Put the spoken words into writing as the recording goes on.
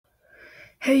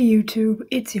Hey YouTube,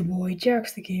 it's your boy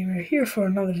Jax the Gamer here for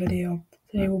another video.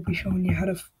 Today we'll be showing you how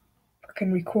to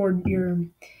fucking record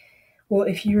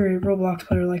if you're a Roblox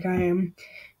player like I am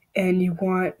and you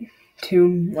want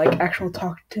to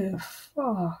talk to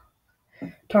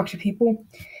people,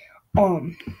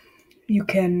 you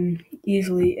can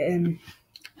easily, and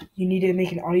you need to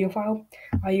make an audio file.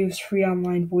 I use free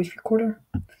online voice recorder,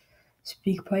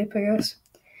 SpeakPipe I guess.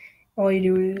 All you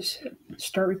do is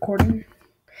start recording.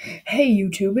 Hey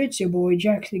YouTube, it's your boy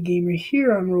Jax the Gamer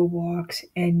here on Roblox,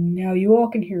 and now you all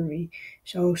can hear me.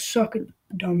 So suck it,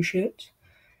 dumb shit.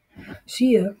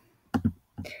 See ya.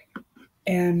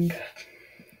 And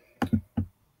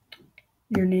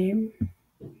your name,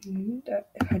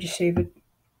 I just save it.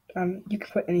 You can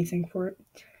put anything for it.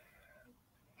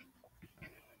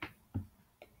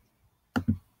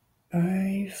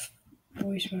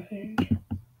 Voice message.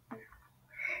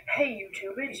 Hey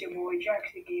YouTube, it's your boy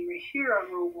Jax the Gamer here on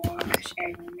Roblox,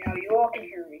 and now you all can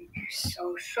hear me.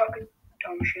 So suck it,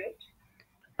 dumb shit.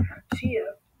 See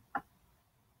ya.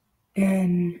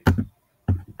 And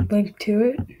link to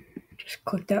it. Just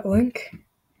click that link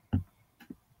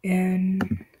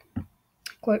and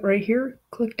click right here.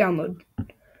 Click download.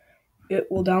 It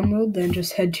will download. Then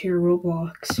just head to your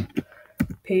Roblox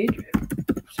page.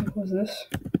 Simple as this.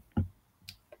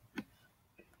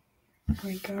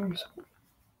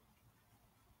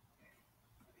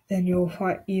 Then you'll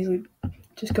find easily.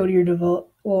 Just go to your develop.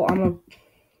 Well, I'm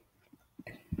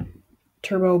a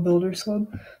Turbo Builder Slub,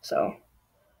 so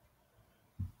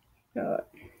you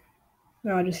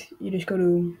just go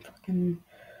to fucking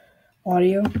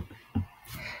audio.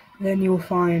 Then you'll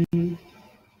find.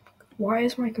 Why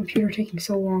is my computer taking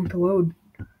so long to load?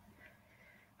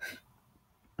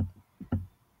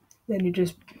 Then you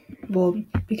just,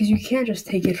 because you can't just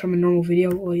take it from a normal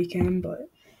video. Well, you can, but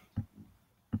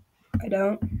I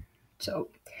don't. So,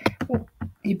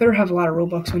 you better have a lot of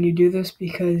Robux when you do this,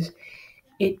 because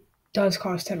it does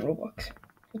cost 10 Robux.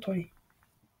 So 20.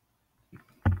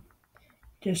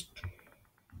 Just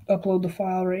upload the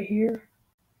file right here.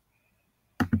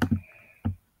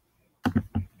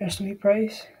 Estimate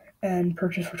price and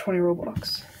purchase for 20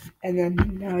 Robux. And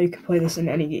then now you can play this in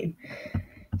any game.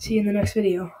 See you in the next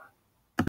video.